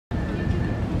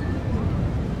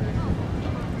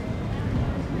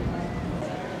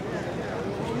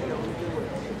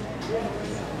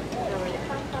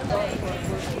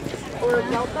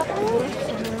Oh,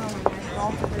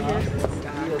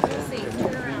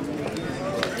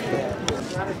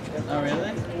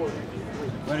 really?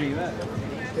 What are you at?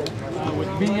 With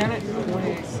me in it?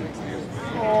 28.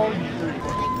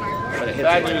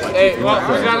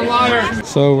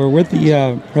 So we're with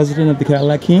the president of the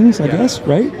Cadillac Kings, I guess,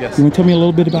 right? Yes. You want to tell me a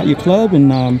little bit about your club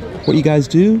and what you guys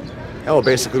do? Yeah, well,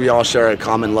 basically we all share a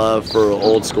common love for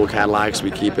old school Cadillacs.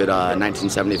 We keep it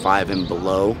 1975 and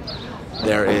below.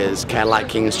 There is Cadillac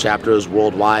Kings chapters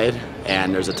worldwide,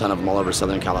 and there's a ton of them all over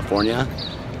Southern California.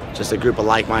 Just a group of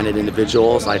like-minded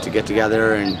individuals like to get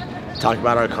together and talk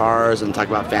about our cars and talk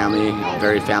about family.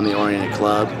 Very family-oriented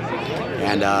club.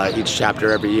 And each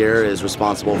chapter every year is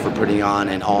responsible for putting on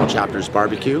an all chapters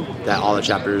barbecue that all the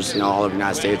chapters, all over the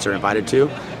United States are invited to.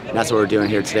 And that's what we're doing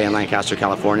here today in Lancaster,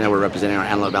 California. We're representing our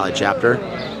Antelope Valley chapter.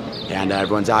 And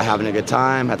everyone's out having a good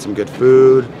time, had some good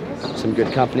food, some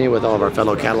good company with all of our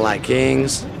fellow Cadillac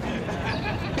Kings.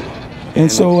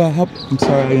 And so, I'm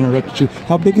sorry I interrupted you.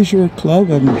 How big is your club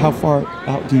and how far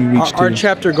out do you reach? Our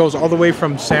chapter goes all the way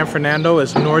from San Fernando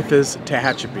as north as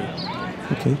Tehachapi.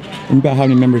 Okay. And about how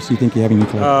many members do you think you have in your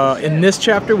club? In this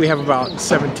chapter, we have about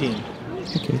 17.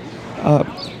 Okay.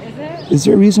 Is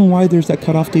there a reason why there's that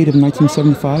cutoff date of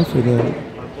 1975 for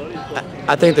the...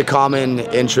 I think the common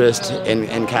interest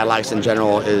in Cadillacs in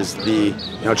general is the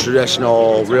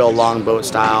traditional real long boat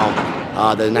style.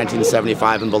 The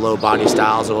 1975 and below body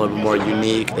styles are a little bit more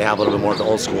unique. They have a little bit more of the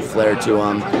old school flair to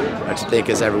them, which I think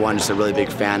is everyone just a really big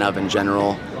fan of in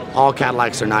general. All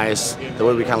Cadillacs are nice. The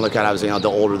way we kind of look at it is, the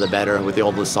older the better, with the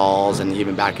old LaSalles and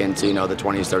even back into, the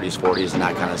 20s, 30s, 40s, and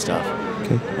that kind of stuff.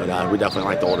 Okay. But we definitely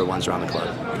like the older ones around the club.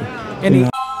 Any